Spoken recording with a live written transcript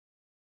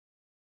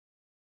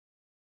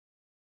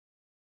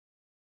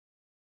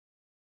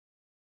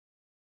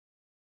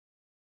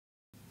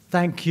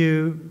Thank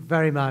you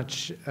very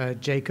much,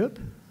 Jacob,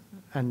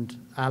 and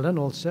Alan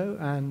also,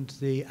 and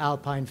the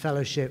Alpine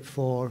Fellowship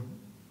for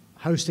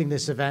hosting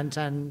this event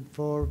and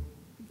for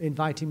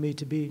inviting me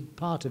to be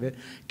part of it.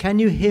 Can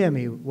you hear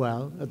me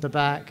well at the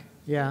back?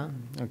 Yeah?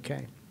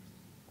 Okay.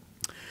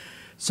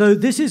 So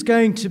this is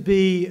going to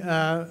be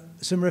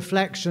some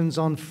reflections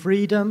on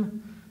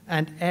freedom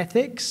and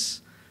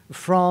ethics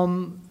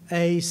from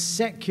a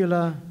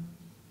secular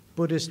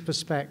Buddhist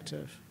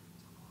perspective.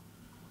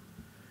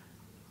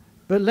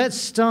 But let's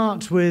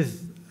start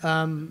with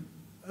a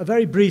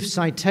very brief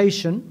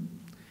citation.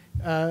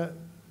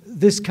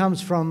 This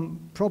comes from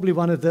probably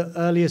one of the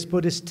earliest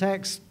Buddhist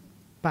texts,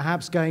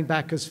 perhaps going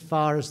back as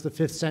far as the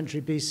 5th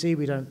century BC,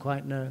 we don't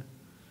quite know.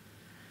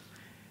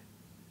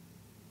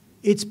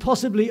 It's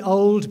possibly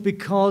old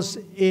because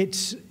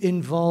it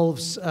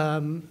involves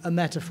a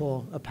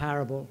metaphor, a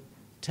parable,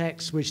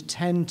 texts which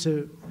tend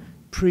to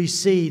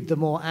precede the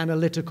more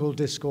analytical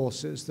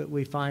discourses that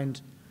we find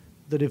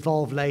that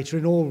evolve later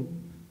in all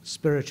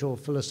spiritual,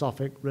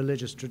 philosophic,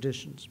 religious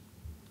traditions.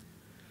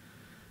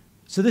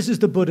 So this is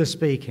the Buddha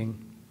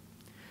speaking.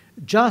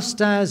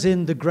 Just as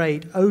in the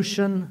great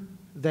ocean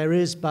there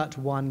is but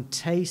one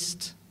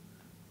taste,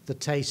 the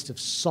taste of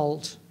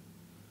salt,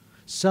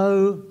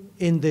 so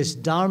in this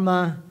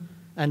Dharma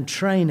and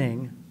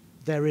training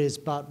there is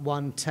but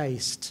one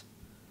taste,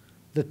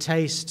 the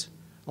taste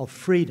of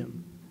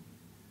freedom.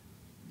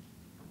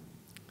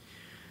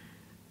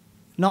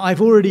 Now,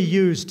 I've already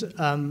used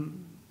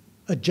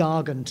a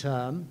jargon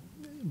term,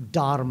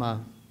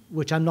 dharma,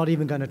 which I'm not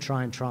even going to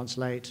try and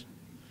translate.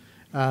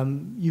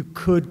 You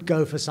could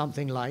go for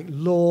something like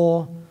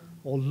law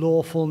or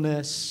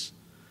lawfulness,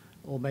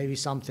 or maybe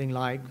something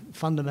like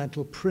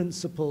fundamental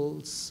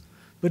principles,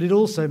 but it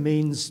also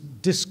means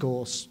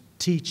discourse,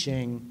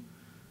 teaching,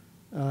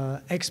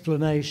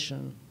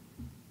 explanation.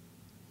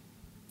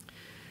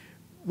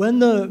 When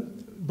the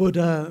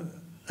Buddha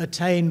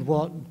attained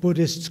what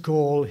Buddhists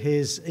call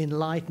his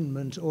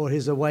enlightenment or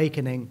his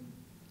awakening,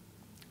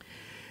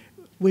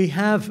 we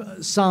have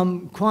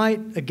some quite,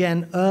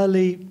 again,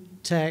 early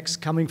texts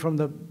coming from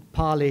the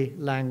Pali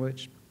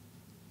language,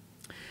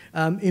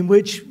 in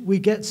which we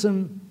get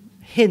some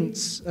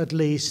hints, at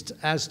least,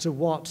 as to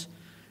what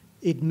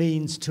it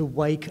means to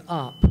wake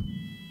up.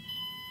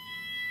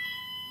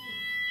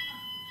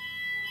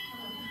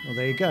 Well,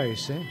 there you go, you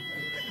see.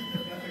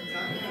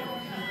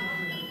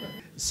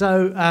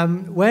 So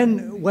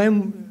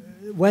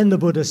when the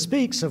Buddha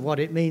speaks of what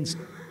it means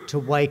to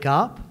wake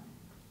up,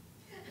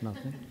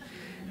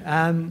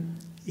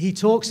 he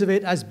talks of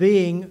it as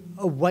being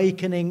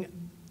awakening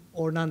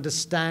or an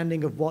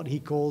understanding of what he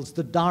calls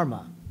the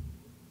Dharma.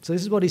 So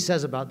this is what he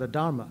says about the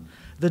Dharma.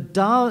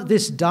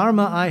 This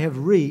Dharma I have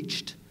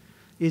reached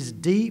is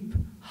deep,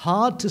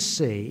 hard to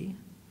see,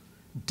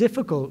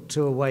 difficult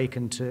to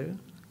awaken to,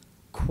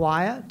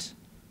 quiet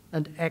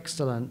and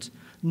excellent,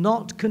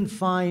 not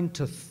confined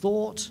to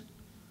thought,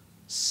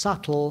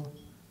 subtle,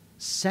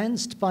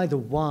 sensed by the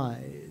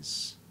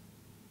wise,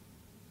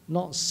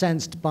 not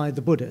sensed by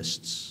the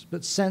Buddhists,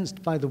 but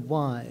sensed by the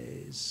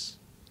wise.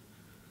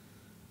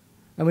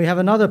 And we have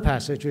another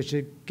passage which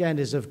again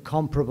is of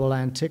comparable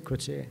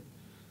antiquity.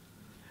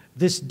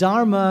 This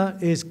Dharma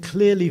is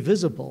clearly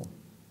visible,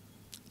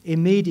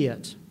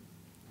 immediate,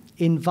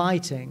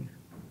 inviting,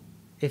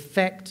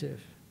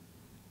 effective,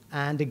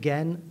 and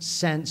again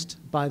sensed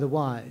by the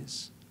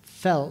wise,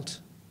 felt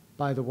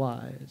by the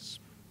wise.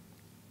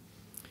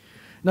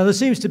 Now there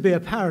seems to be a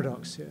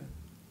paradox here,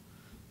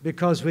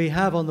 because we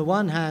have on the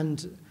one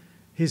hand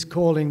his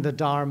calling the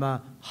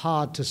Dharma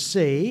hard to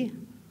see,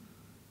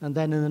 and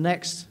then in the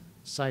next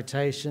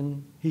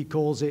citation he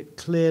calls it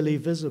clearly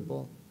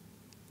visible.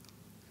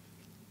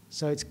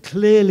 So it's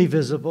clearly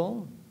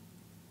visible,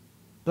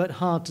 but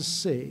hard to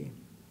see.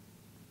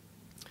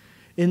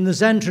 In the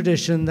Zen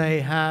tradition,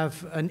 they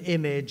have an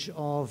image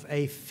of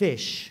a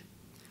fish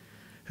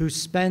who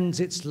spends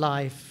its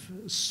life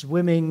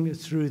swimming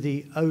through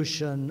the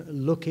ocean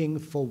looking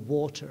for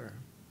water.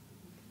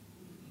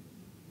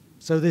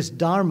 So this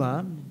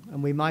Dharma,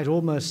 and we might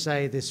almost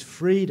say this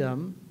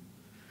freedom,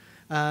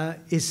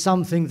 is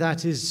something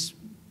that is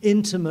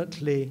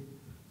intimately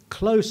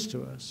close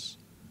to us,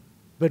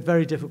 but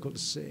very difficult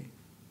to see.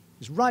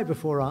 It's right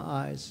before our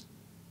eyes,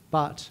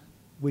 but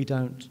we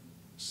don't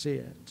see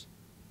it.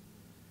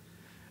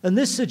 And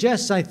this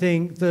suggests, I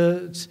think,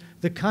 that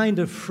the kind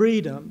of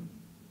freedom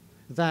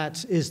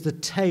that is the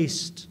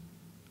taste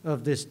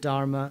of this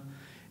Dharma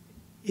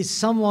is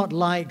somewhat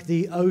like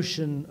the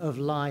ocean of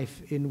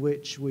life in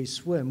which we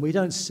swim. We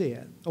don't see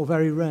it, or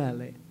very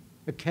rarely,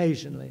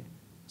 occasionally,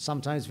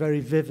 sometimes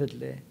very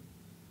vividly.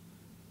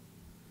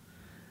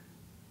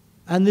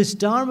 And this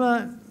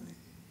Dharma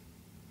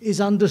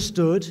is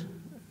understood,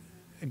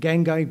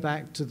 again going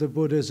back to the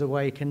Buddha's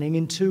awakening,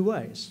 in two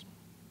ways.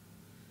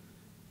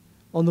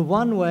 On the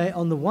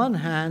one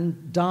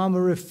hand,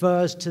 Dharma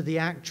refers to the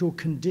actual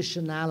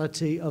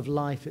conditionality of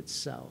life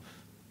itself,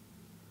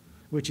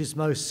 which is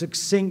most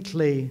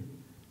succinctly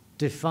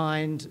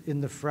defined in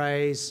the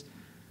phrase,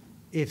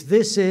 if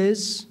this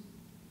is,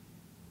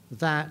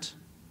 that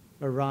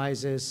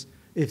arises.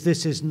 If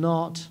this is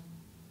not,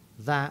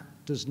 that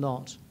does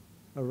not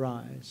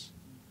arise.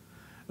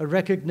 A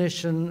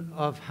recognition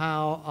of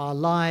how our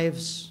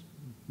lives,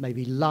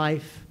 maybe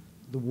life,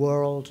 the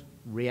world,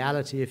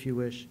 reality if you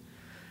wish,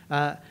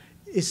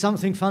 is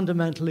something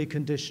fundamentally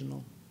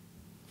conditional.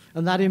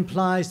 And that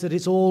implies that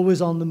it's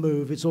always on the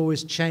move, it's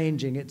always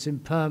changing, it's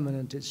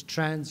impermanent, it's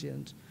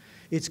transient,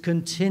 it's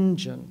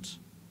contingent,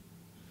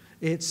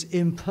 it's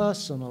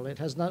impersonal, it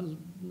has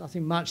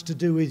nothing much to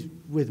do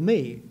with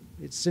me.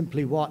 It's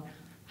simply what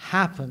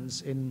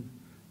happens in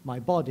my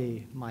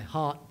body, my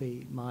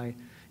heartbeat, my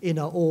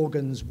inner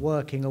organs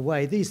working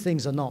away. These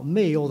things are not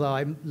me, although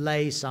I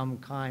lay some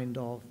kind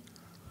of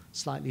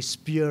slightly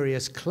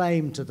spurious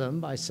claim to them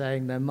by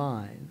saying they're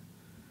mine.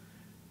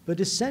 But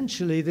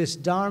essentially, this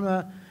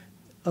Dharma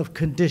of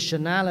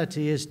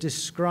conditionality is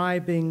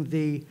describing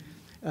the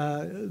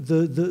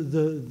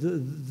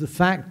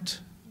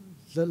fact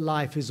that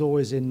life is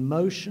always in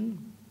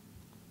motion,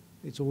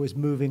 it's always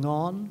moving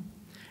on,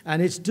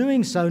 and it's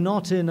doing so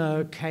not in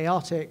a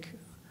chaotic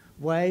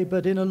way,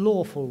 but in a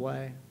lawful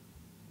way.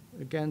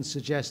 Again,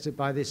 suggested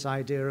by this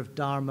idea of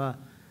Dharma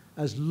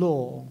as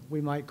law. We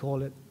might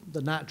call it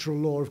the natural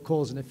law of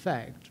cause and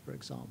effect, for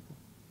example.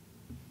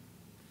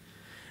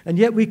 And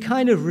yet we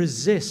kind of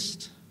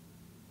resist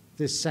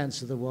this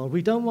sense of the world.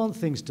 We don't want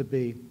things to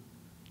be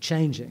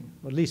changing,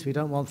 or at least we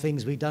don't want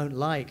things we don't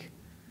like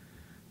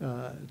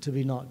to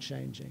be not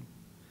changing.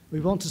 We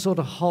want to sort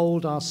of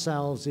hold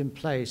ourselves in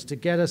place to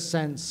get a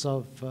sense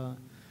of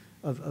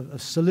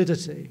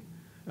solidity,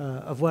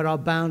 of where our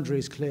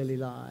boundaries clearly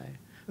lie,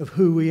 of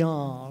who we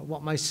are,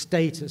 what my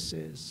status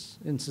is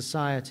in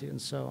society, and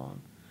so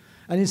on.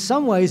 And in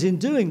some ways, in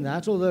doing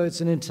that, although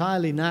it's an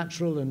entirely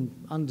natural and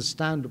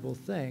understandable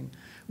thing,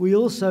 we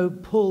also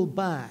pull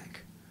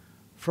back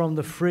from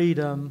the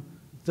freedom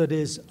that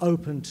is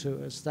open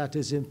to us, that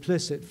is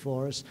implicit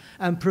for us,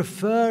 and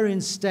prefer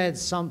instead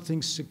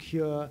something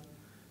secure,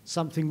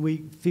 something we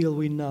feel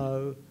we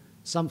know,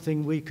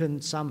 something we can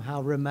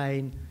somehow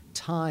remain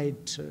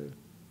tied to.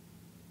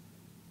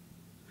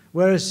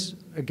 Whereas,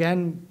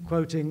 again,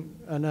 quoting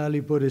an early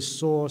Buddhist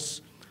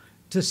source,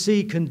 to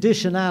see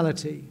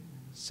conditionality,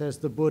 says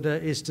the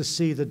Buddha, is to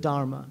see the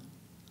Dharma.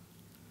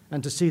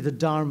 And to see the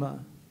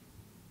Dharma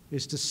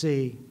is to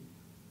see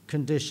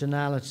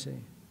conditionality.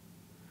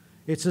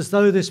 It's as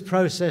though this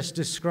process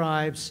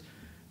describes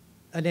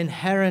an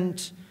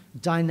inherent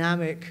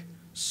dynamic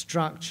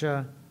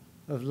structure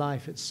of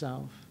life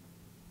itself.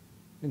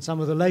 In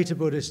some of the later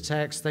Buddhist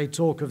texts, they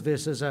talk of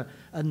this as a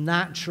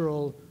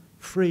natural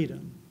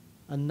freedom,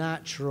 a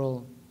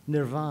natural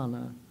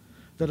nirvana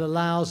that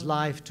allows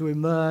life to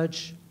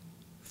emerge,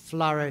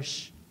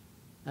 flourish,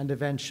 and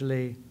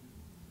eventually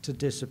to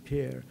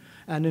disappear.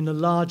 And in a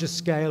larger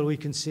scale, we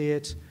can see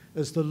it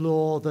as the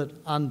law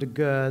that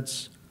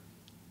undergirds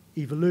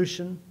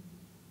evolution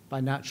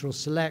by natural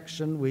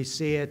selection. We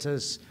see it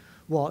as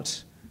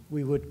what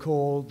we would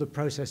call the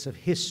process of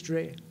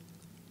history,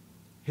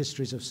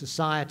 histories of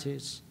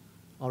societies.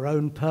 Our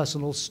own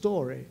personal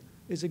story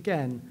is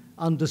again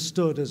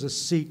understood as a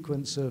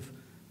sequence of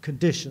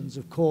conditions,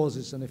 of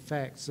causes and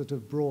effects that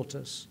have brought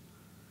us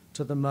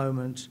to the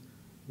moment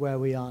where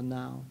we are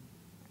now.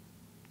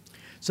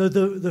 So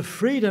the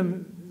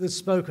freedom that's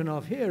spoken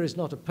of here is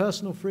not a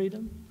personal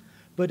freedom,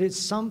 but it's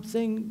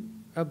something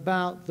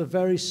about the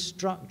very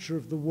structure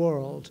of the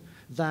world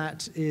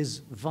that is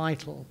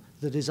vital,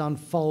 that is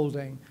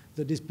unfolding,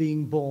 that is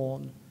being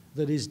born,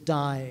 that is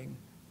dying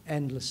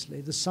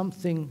endlessly. There's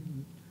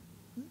something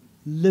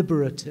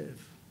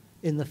liberative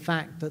in the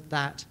fact that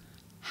that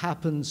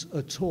happens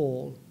at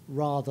all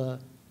rather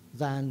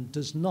than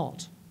does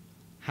not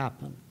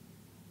happen.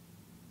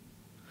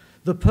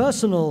 The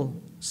personal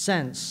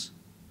sense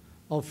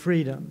of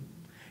freedom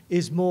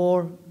is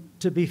more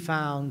to be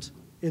found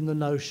in the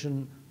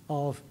notion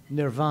of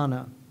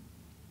nirvana.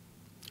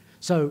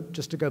 So,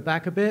 just to go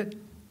back a bit,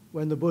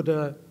 when the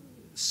Buddha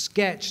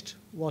sketched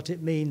what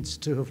it means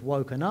to have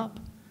woken up,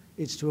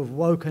 it's to have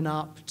woken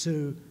up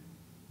to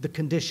the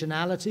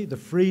conditionality, the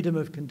freedom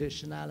of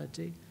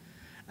conditionality,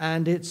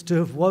 and it's to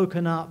have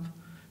woken up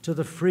to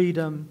the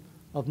freedom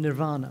of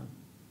nirvana.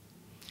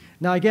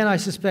 Now, again, I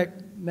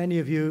suspect many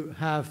of you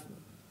have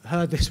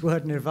heard this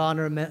word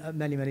nirvana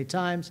many, many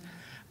times.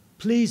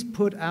 Please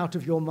put out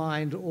of your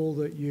mind all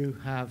that you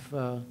have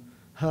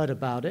heard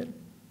about it.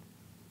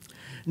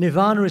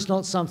 Nirvana is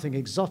not something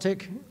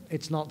exotic.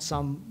 It's not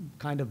some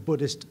kind of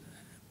Buddhist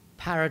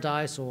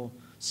paradise or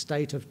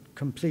state of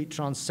complete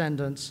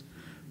transcendence,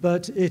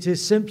 but it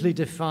is simply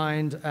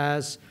defined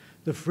as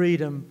the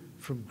freedom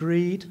from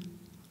greed,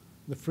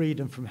 the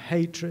freedom from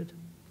hatred,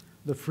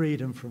 the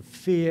freedom from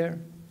fear,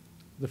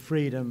 the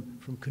freedom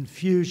from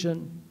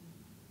confusion,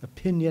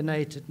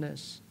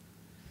 opinionatedness.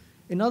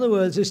 In other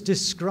words, it's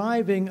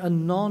describing a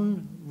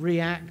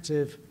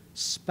non-reactive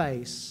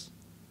space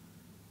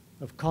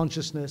of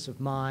consciousness, of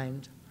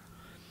mind,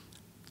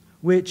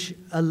 which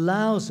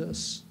allows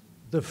us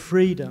the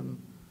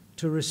freedom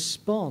to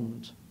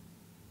respond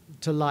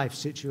to life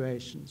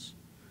situations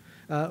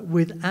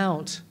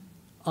without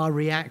our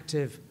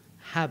reactive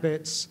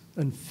habits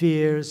and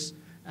fears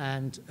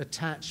and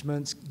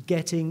attachments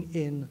getting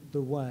in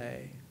the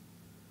way.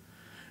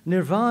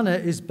 Nirvana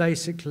is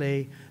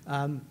basically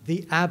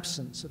the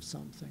absence of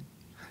something.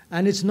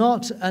 And it's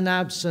not an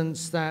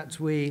absence that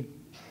we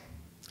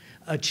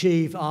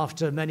achieve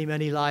after many,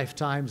 many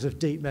lifetimes of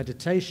deep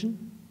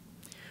meditation,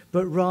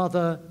 but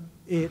rather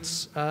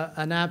it's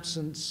an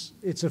absence,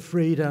 it's a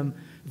freedom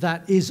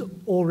that is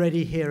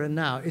already here and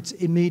now. It's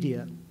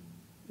immediate,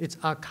 it's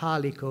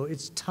akaliko,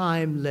 it's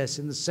timeless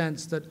in the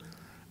sense that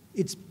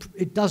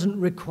it doesn't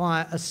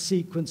require a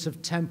sequence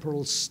of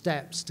temporal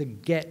steps to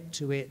get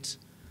to it.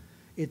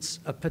 It's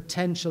a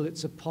potential,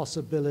 it's a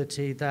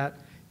possibility that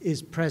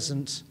is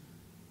present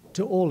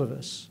to all of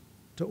us,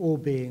 to all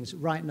beings,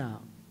 right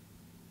now.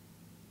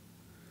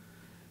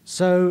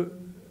 So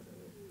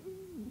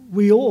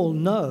we all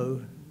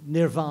know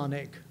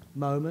nirvanic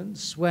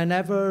moments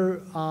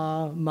whenever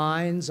our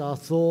minds, our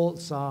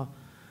thoughts, our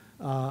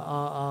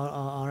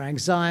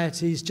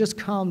anxieties just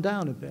calm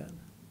down a bit.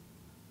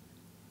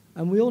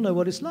 And we all know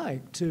what it's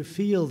like to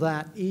feel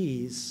that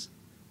ease,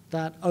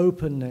 that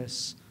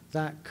openness,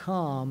 that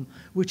calm,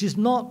 which is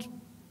not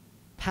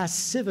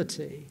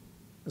passivity,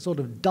 a sort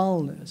of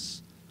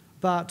dullness,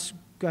 but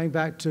going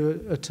back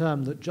to a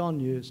term that John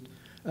used,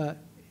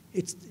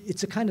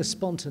 it's a kind of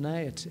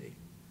spontaneity.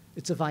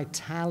 It's a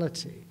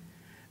vitality.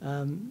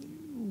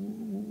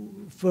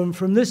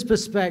 From this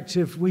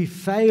perspective, we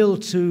fail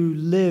to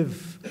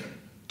live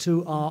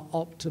to our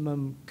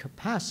optimum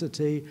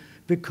capacity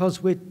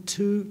because we're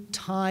too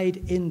tied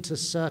into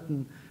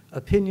certain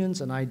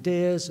opinions and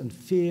ideas and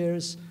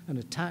fears and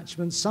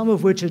attachments, some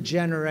of which are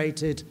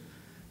generated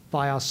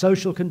by our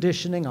social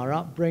conditioning, our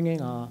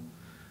upbringing, our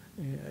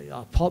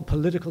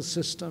political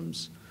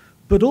systems,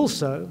 but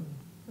also,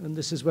 and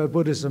this is where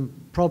Buddhism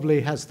probably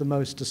has the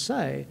most to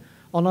say,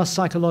 on our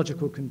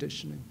psychological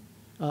conditioning,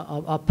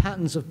 our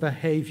patterns of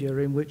behavior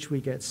in which we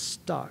get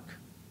stuck.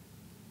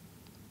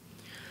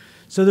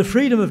 So the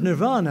freedom of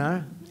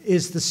nirvana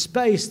is the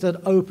space that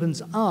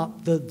opens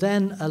up, that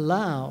then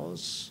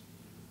allows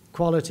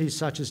qualities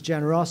such as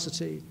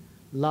generosity,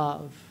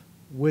 love,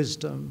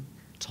 wisdom,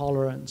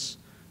 tolerance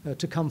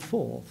to come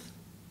forth.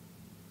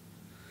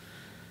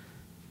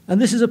 And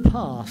this is a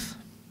path.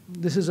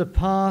 This is a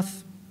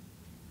path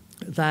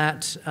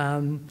that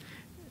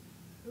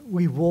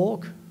we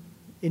walk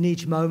in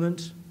each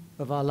moment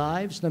of our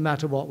lives, no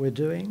matter what we're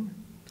doing.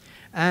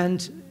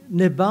 And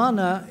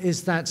nibbana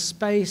is that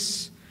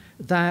space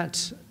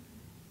that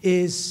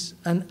is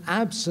an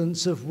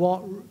absence of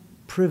what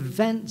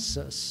prevents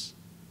us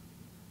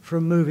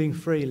from moving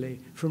freely,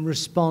 from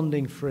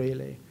responding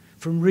freely,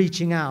 from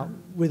reaching out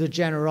with a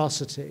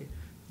generosity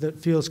that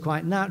feels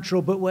quite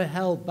natural, but we're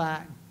held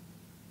back.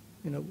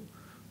 You know,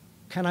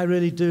 can I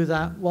really do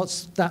that?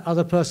 What's that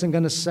other person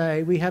going to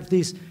say? We have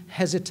these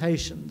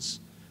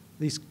hesitations,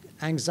 these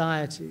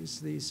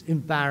anxieties, these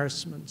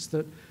embarrassments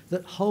that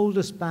hold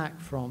us back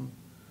from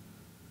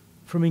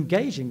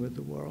engaging with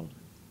the world.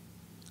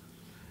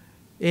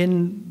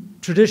 In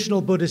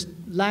traditional Buddhist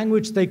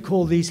language, they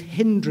call these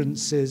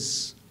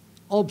hindrances,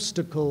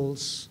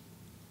 obstacles.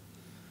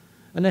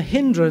 And a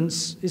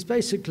hindrance is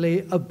basically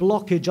a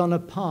blockage on a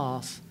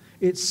path.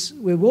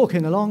 We're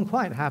walking along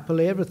quite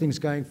happily, everything's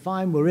going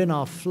fine, we're in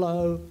our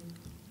flow,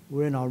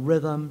 we're in our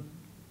rhythm,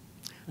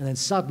 and then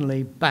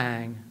suddenly,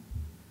 bang,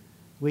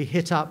 we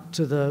hit up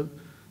to the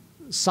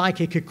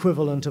psychic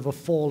equivalent of a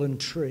fallen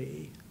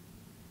tree,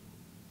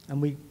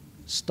 and we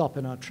stop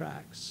in our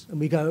tracks, and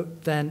we go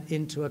then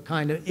into a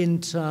kind of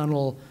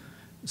internal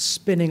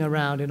spinning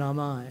around in our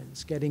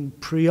minds, getting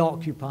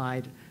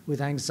preoccupied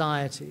with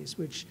anxieties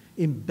which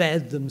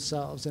embed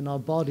themselves in our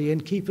body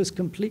and keep us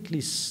completely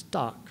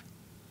stuck.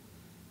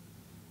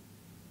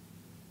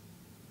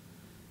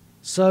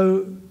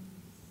 So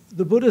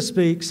the Buddha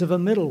speaks of a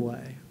middle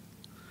way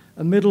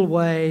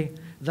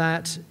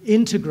that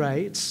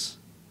integrates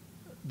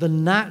the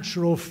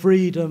natural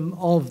freedom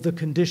of the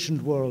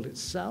conditioned world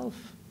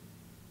itself,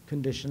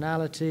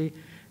 conditionality,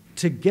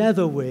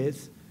 together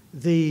with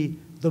the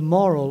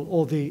moral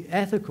or the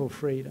ethical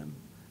freedom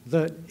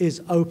that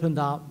is opened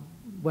up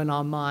when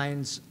our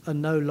minds are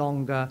no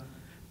longer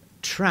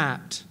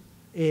trapped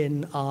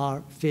in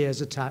our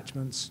fears,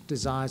 attachments,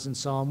 desires, and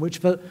so on, which,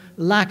 for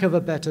lack of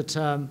a better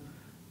term,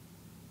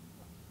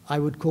 I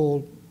would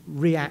call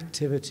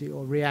reactivity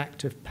or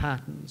reactive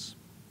patterns.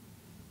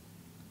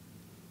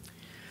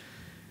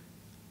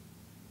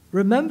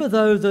 Remember,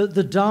 though, that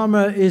the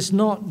Dharma is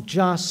not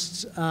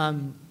just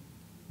a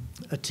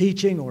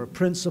teaching or a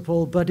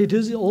principle, but it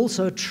is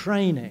also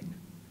training.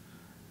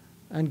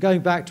 And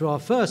going back to our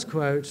first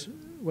quote,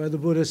 where the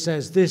Buddha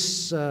says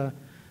this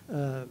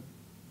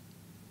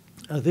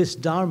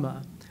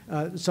Dharma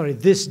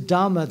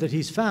that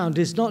he's found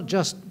is not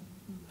just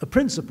a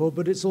principle,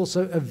 but it's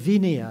also a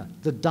vinaya,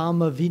 the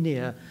Dharma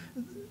vinaya,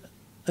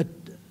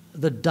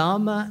 the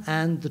Dharma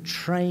and the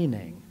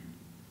training.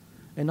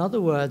 In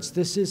other words,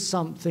 this is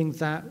something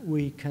that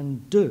we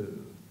can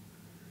do.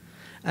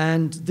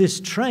 And this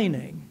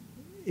training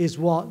is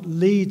what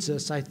leads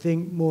us, I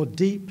think, more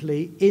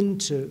deeply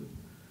into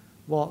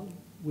what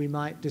we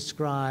might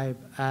describe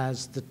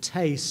as the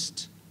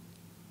taste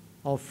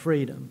of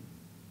freedom.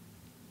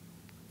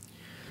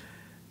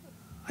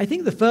 I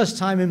think the first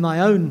time in my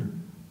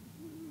own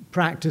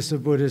practice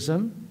of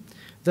Buddhism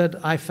that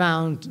I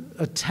found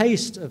a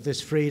taste of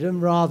this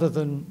freedom rather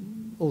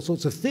than all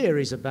sorts of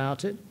theories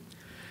about it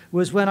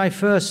was when I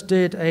first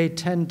did a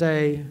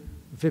 10-day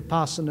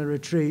Vipassana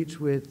retreat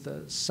with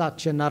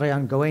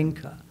Satyanarayan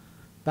Goenka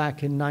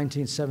back in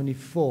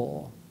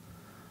 1974.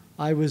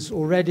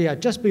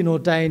 I'd just been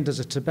ordained as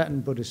a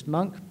Tibetan Buddhist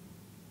monk,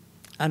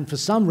 and for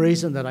some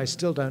reason that I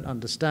still don't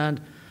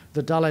understand,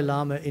 the Dalai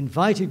Lama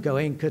invited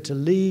Goenka to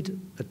lead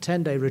a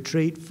 10-day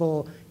retreat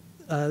for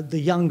the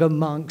younger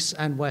monks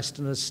and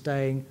Westerners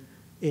staying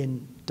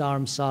in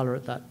Dharamsala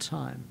at that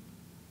time.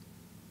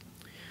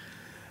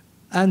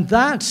 And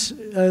that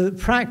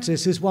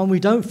practice is one we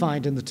don't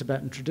find in the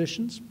Tibetan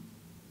traditions.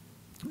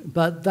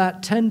 But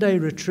that 10-day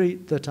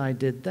retreat that I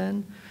did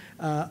then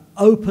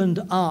opened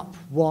up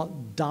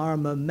what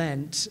Dharma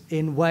meant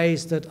in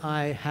ways that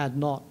I had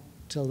not,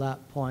 till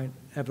that point,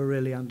 ever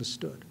really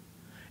understood.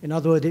 In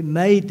other words, it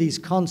made these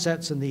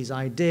concepts and these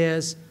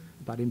ideas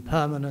about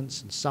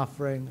impermanence and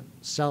suffering and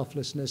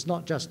selflessness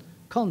not just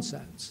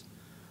concepts,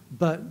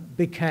 but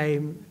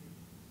became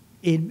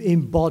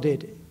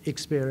embodied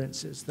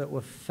experiences that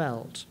were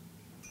felt.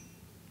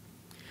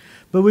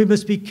 But we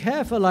must be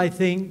careful, I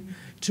think,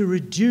 to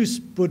reduce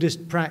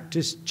Buddhist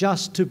practice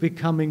just to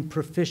becoming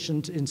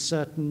proficient in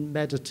certain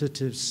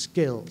meditative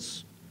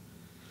skills.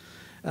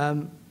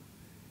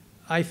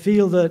 I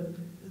feel that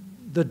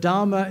the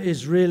Dharma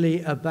is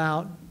really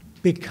about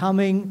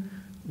becoming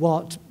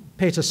what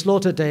Peter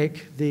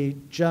Sloterdijk, the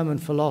German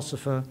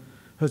philosopher,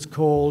 has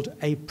called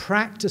a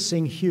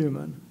practicing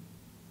human.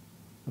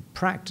 A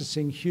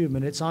practicing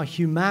human. It's our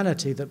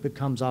humanity that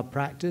becomes our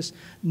practice,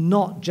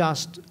 not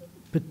just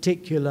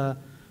particular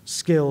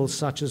skills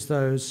such as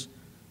those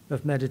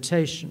of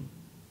meditation.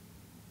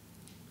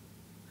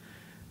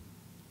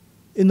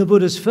 In the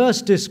Buddha's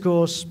first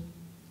discourse,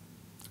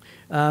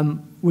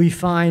 we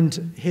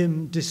find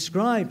him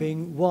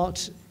describing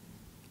what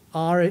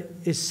are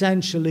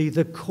essentially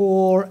the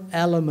core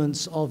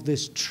elements of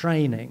this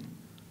training,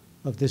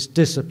 of this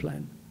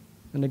discipline.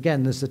 And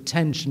again, there's a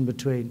tension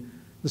between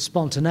the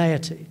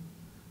spontaneity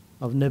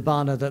of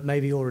nibbana that may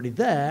be already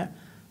there,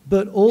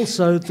 but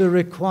also the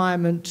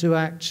requirement to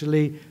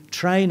actually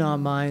train our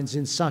minds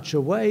in such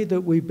a way that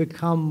we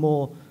become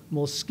more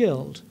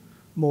skilled,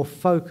 more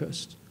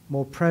focused,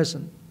 more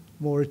present,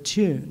 more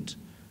attuned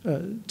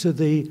to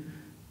the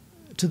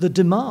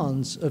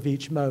demands of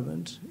each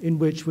moment in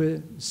which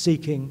we're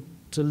seeking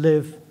to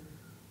live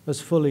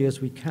as fully as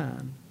we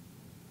can.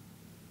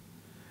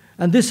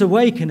 And this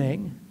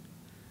awakening,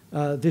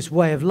 this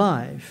way of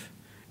life,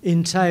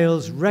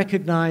 entails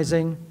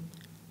recognizing,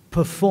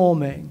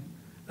 performing,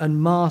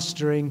 and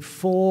mastering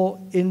 4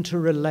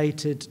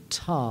 interrelated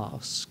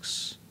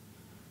tasks.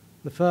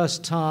 The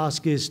first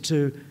task is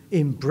to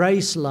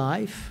embrace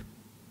life,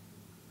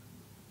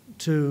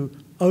 to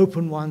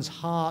open one's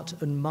heart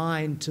and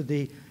mind to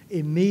the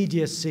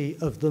immediacy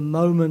of the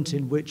moment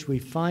in which we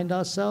find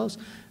ourselves,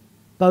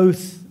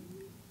 both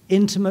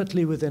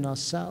intimately within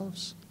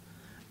ourselves,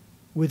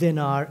 within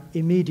our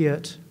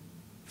immediate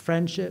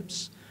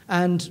friendships,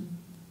 and,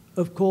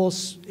 of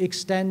course,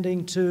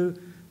 extending to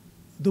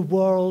the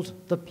world,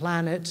 the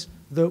planet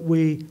that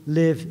we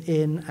live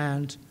in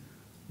and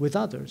with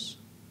others.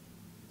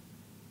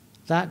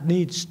 That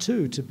needs,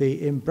 too, to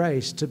be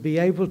embraced, to be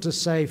able to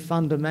say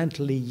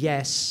fundamentally,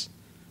 yes,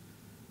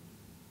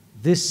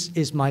 this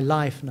is my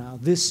life now.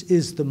 This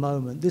is the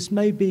moment. This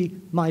may be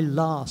my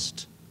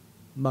last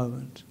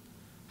moment.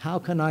 How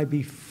can I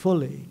be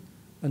fully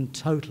and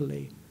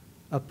totally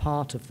a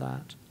part of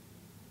that?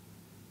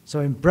 So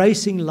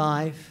embracing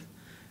life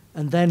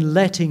and then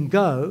letting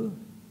go,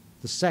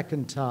 the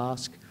second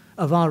task,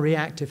 of our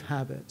reactive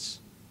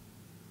habits.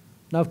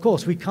 Now, of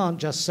course, we can't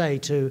just say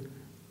to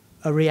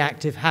a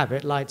reactive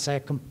habit, like, say, a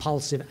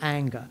compulsive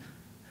anger,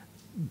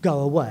 go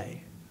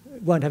away.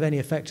 It won't have any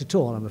effect at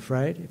all, I'm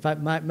afraid. In fact,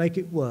 it might make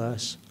it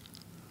worse.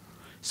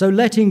 So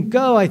letting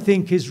go, I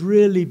think, is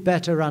really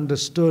better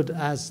understood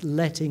as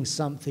letting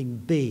something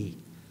be.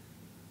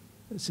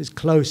 This is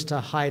close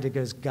to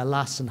Heidegger's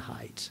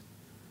Gelassenheit.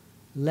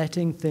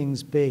 Letting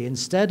things be.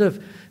 Instead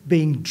of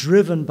being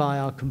driven by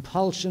our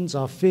compulsions,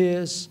 our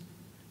fears,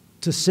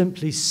 to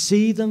simply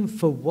see them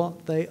for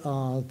what they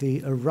are,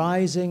 the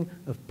arising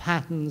of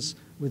patterns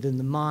within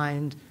the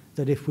mind,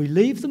 that if we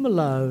leave them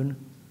alone,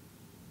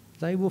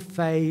 they will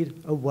fade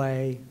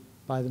away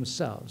by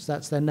themselves.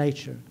 That's their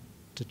nature,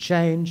 to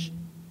change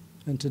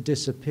and to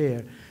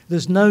disappear.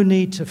 There's no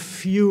need to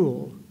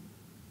fuel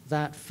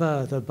that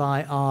further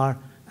by our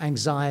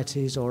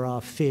anxieties or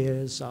our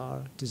fears,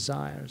 our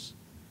desires,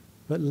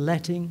 but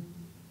letting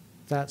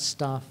that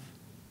stuff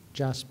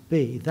just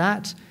be.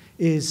 That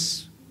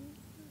is,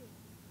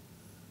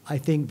 I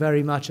think,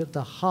 very much at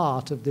the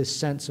heart of this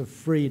sense of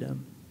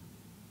freedom.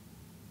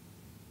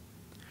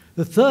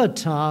 The third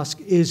task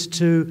is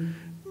to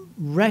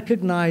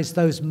recognize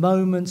those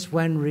moments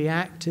when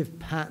reactive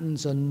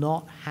patterns are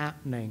not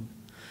happening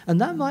And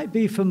that might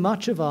be for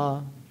much of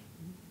our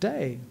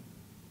day.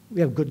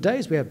 We have good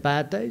days, we have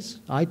bad days.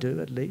 I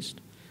do, at least.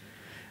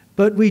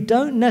 But we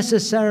don't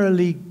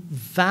necessarily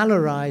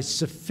valorize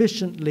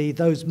sufficiently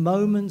those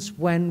moments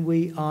when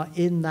we are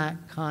in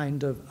that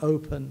kind of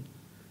open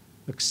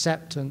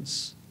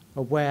acceptance,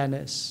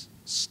 awareness,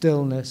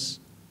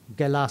 stillness,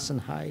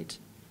 Gelassenheit.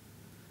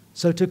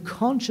 So to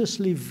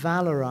consciously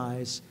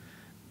valorize,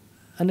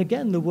 and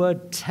again the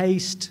word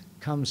taste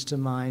comes to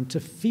mind, to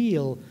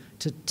feel,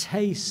 to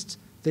taste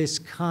this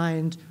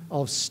kind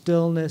of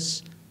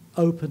stillness,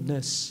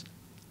 openness,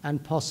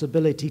 and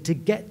possibility, to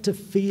get to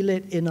feel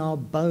it in our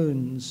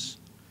bones,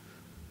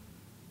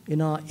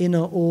 in our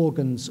inner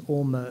organs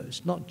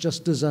almost, not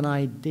just as an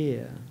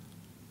idea.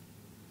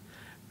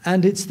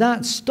 And it's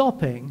that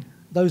stopping,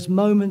 those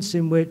moments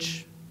in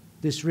which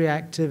this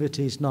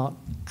reactivity is not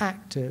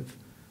active,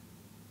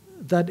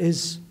 that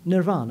is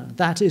nirvana.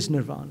 That is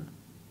nirvana,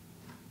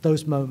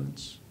 those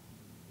moments.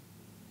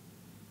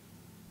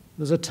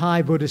 There's a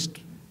Thai Buddhist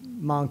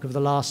monk of the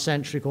last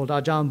century called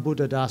Ajahn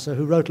Buddhadasa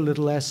who wrote a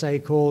little essay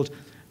called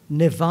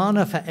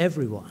Nirvana for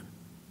Everyone,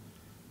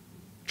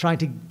 trying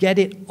to get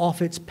it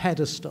off its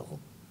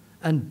pedestal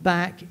and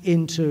back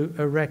into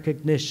a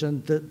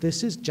recognition that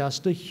this is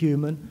just a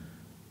human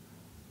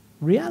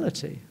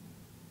reality.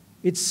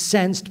 It's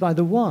sensed by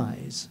the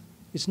wise.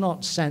 It's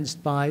not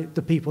sensed by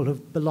the people who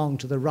belong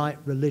to the right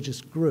religious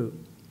group.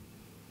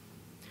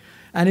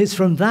 And it's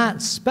from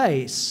that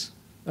space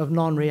of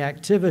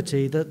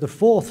non-reactivity that the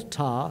fourth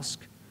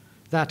task,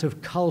 that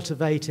of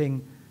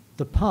cultivating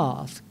the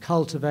path,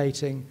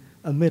 cultivating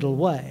a middle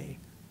way,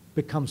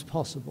 becomes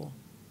possible.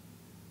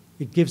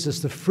 It gives us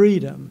the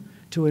freedom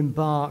to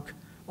embark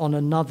on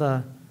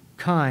another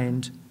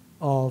kind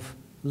of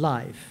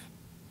life.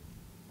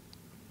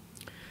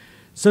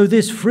 So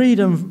this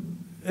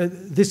freedom,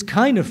 this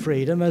kind of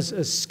freedom,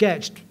 as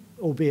sketched,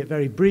 albeit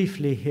very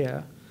briefly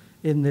here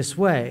in this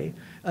way,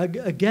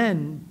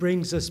 again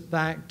brings us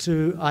back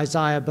to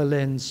Isaiah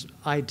Berlin's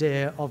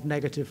idea of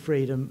negative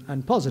freedom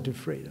and positive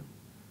freedom.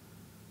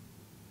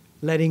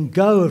 Letting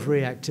go of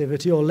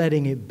reactivity, or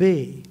letting it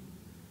be,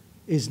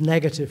 is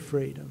negative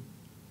freedom.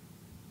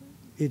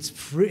 It's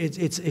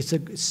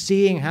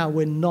seeing how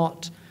we're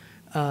not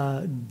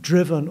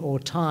driven or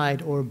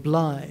tied or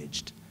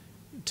obliged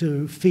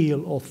to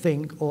feel or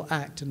think or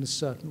act in a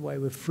certain way.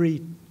 We're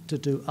free to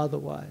do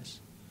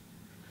otherwise.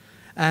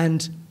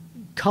 And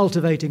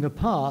cultivating a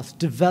path,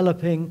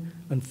 developing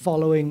and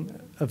following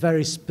a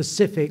very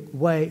specific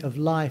way of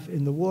life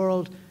in the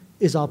world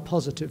is our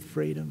positive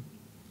freedom.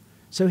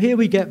 So here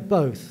we get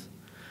both.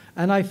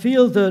 And I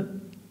feel that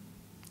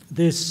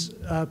this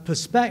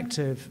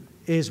perspective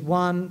is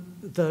one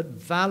that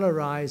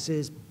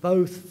valorizes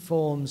both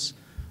forms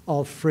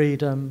of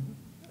freedom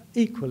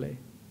equally,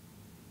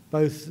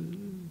 both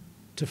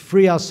to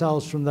free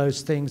ourselves from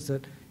those things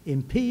that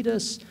impede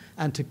us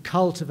and to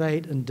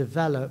cultivate and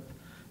develop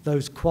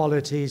those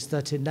qualities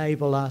that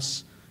enable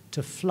us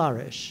to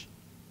flourish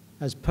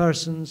as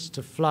persons,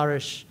 to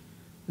flourish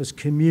as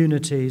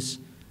communities,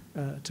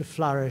 to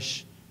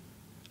flourish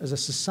as a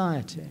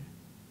society,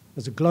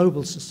 as a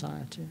global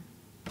society.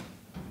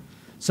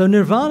 So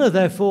nirvana,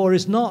 therefore,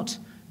 is not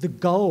the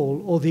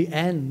goal or the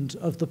end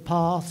of the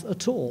path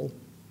at all.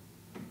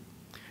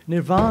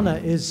 Nirvana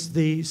is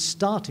the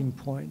starting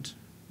point.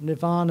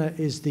 Nirvana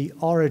is the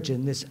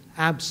origin, this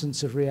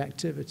absence of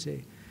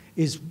reactivity,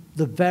 is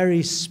the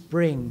very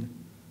spring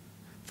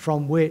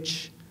from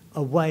which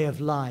a way of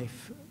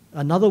life,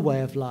 another way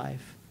of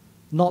life,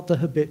 not the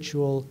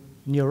habitual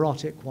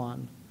neurotic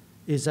one,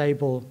 is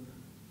able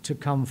to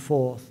come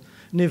forth.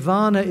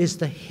 Nirvana is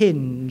the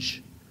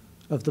hinge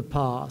of the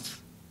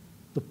path,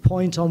 the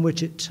point on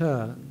which it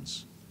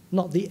turns,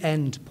 not the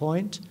end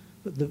point,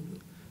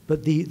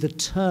 but the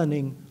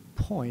turning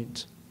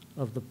point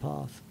of the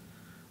path.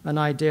 An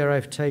idea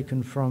I've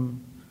taken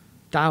from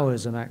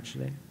Taoism,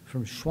 actually,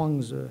 from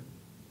Shuangzi.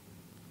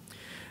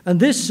 And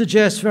this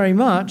suggests very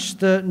much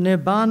that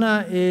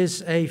Nibbana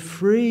is a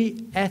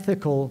free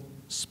ethical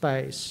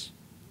space.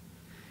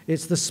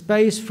 It's the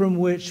space from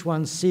which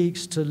one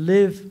seeks to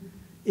live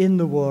in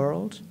the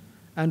world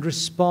and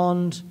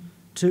respond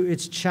to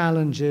its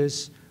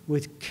challenges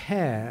with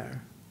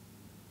care.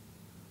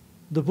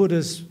 The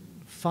Buddha's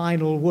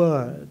final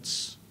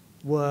words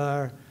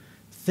were,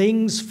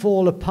 "Things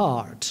fall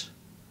apart.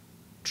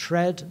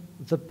 Tread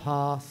the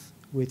path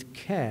with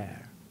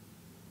care."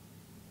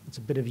 It's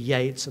a bit of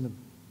Yeats and a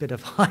bit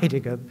of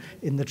Heidegger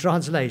in the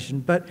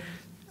translation, but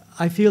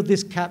I feel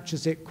this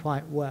captures it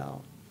quite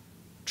well.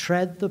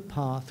 Tread the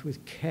path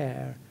with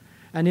care.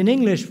 And in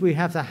English, we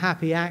have the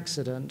happy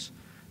accident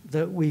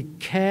that we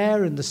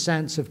care in the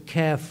sense of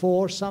care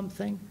for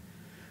something,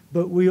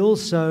 but we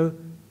also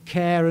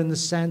care in the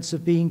sense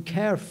of being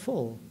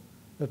careful,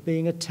 of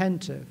being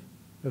attentive,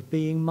 of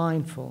being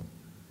mindful.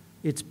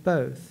 It's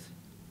both.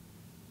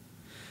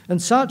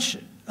 And such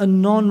a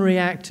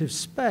non-reactive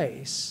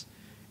space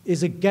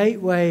is a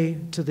gateway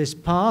to this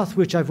path,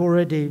 which I've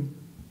already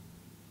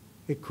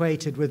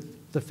equated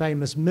with the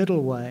famous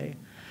middle way,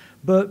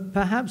 but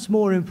perhaps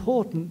more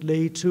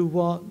importantly to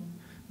what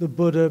the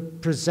Buddha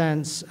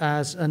presents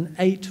as an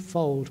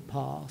eightfold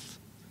path.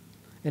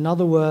 In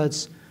other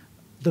words,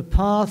 the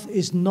path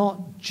is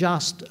not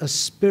just a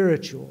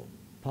spiritual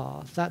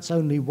path, that's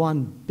only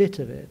one bit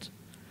of it,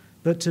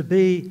 but to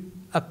be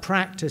a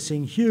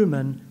practicing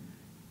human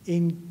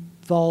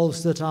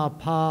involves that our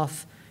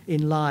path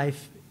in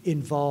life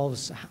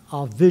involves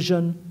our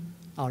vision,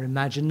 our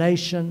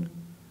imagination,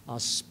 our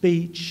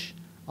speech,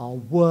 our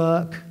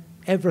work,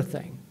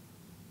 everything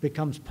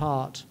becomes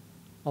part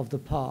of the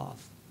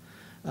path.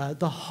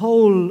 The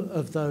whole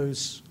of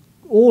those,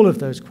 all of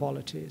those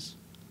qualities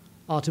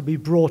are to be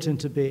brought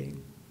into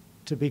being,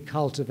 to be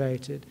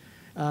cultivated,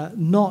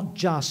 not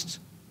just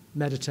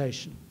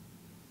meditation.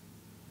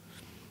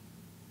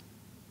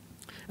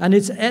 And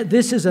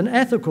this is an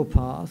ethical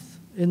path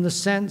in the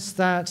sense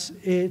that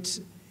it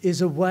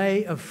is a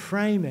way of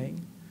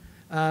framing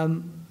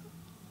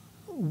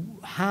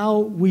how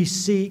we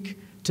seek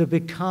to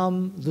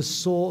become the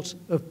sort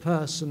of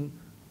person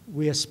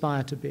we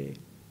aspire to be.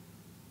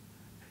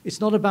 It's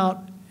not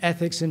about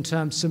ethics in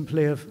terms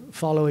simply of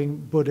following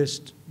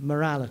Buddhist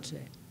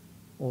morality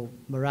or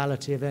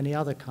morality of any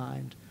other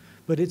kind,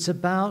 but it's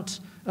about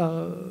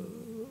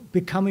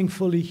becoming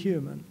fully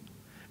human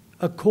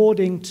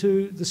according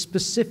to the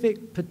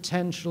specific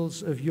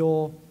potentials of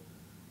your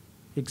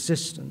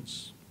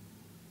existence.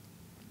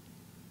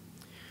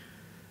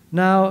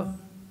 Now,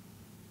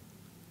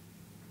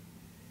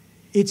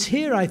 it's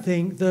here, I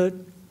think, that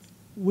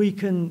we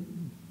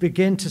can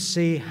begin to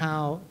see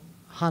how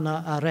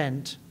Hannah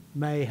Arendt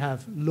may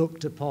have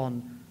looked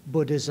upon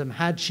Buddhism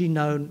had she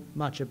known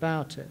much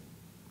about it.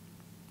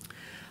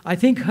 I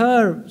think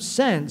her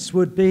sense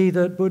would be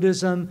that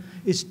Buddhism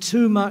is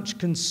too much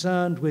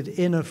concerned with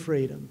inner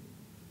freedom,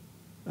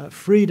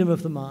 freedom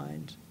of the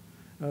mind,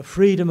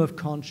 freedom of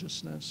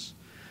consciousness,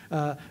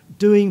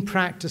 doing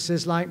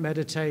practices like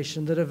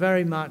meditation that are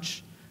very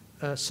much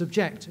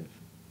subjective.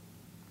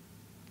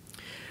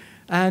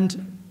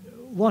 And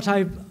what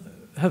I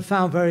have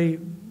found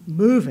very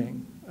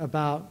moving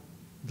about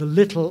the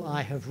little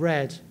I have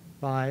read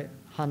by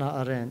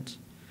Hannah Arendt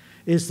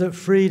is that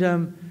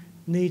freedom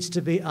needs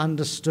to be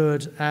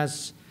understood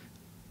as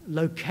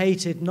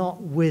located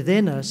not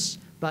within us,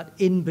 but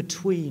in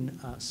between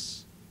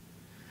us,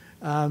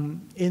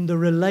 in the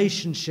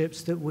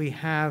relationships that we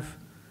have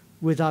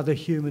with other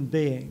human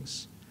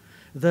beings.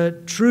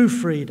 That true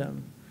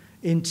freedom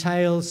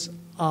entails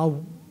our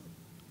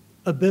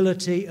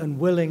ability and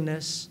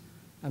willingness,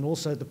 and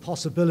also the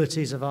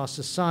possibilities of our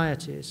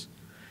societies,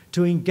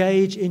 to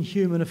engage in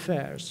human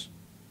affairs,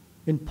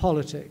 in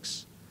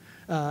politics,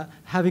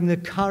 having the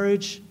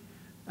courage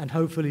and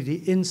hopefully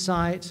the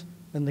insight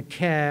and the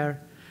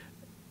care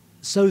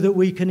so that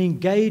we can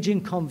engage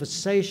in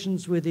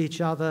conversations with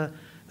each other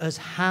as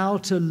how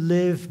to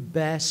live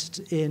best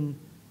in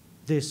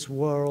this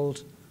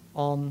world,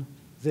 on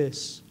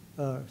this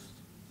earth.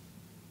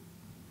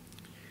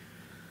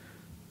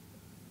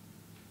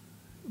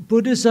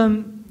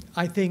 Buddhism,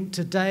 I think,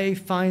 today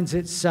finds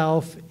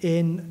itself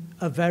in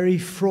a very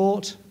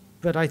fraught,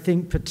 but I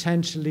think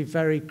potentially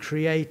very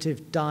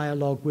creative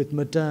dialogue with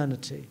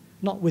modernity.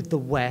 Not with the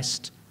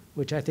West,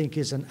 which I think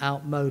is an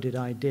outmoded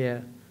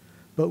idea,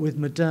 but with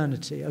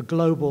modernity, a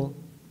global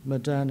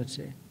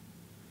modernity.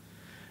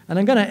 And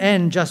I'm going to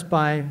end just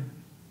by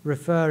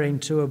referring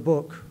to a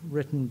book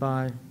written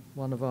by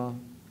one of our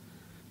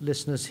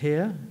listeners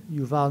here,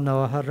 Yuval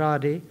Noah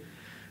Harari,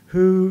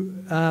 who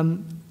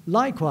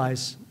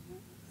likewise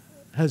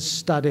has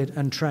studied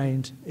and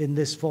trained in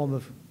this form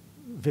of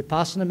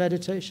Vipassana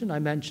meditation. I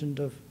mentioned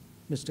of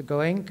Mr.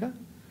 Goenka.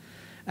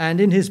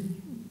 And in his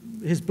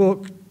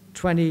book,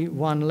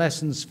 21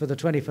 Lessons for the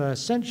 21st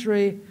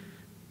Century,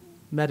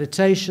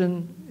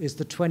 meditation is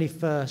the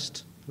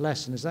 21st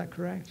lesson. Is that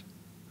correct?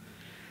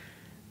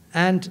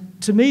 And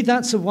to me,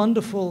 that's a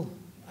wonderful,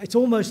 it's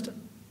almost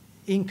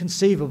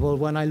inconceivable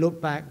when I look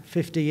back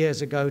 50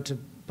 years ago to a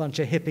bunch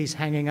of hippies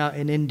hanging out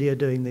in India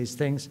doing these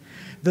things,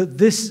 that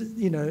this,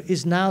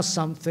 is now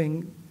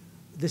something,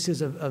 this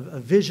is a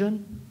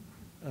vision,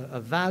 a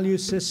value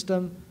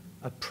system,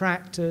 a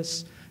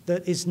practice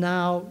that is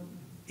now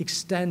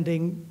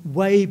extending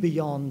way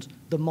beyond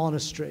the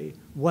monastery,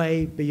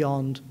 way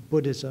beyond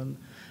Buddhism,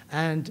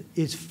 and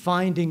is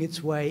finding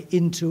its way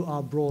into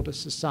our broader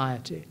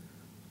society,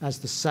 as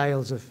the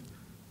sales of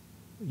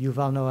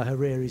Yuval Noah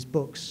Harari's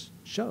books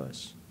show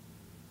us.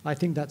 I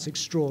think that's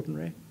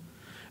extraordinary.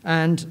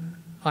 And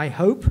I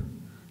hope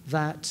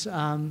that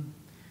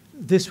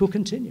this will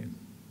continue,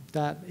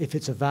 that if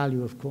it's a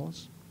value, of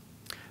course.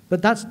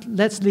 But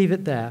let's leave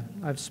it there.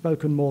 I've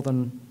spoken more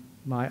than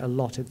my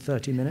allotted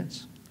 30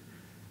 minutes.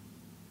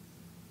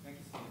 Thank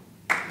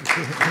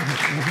you.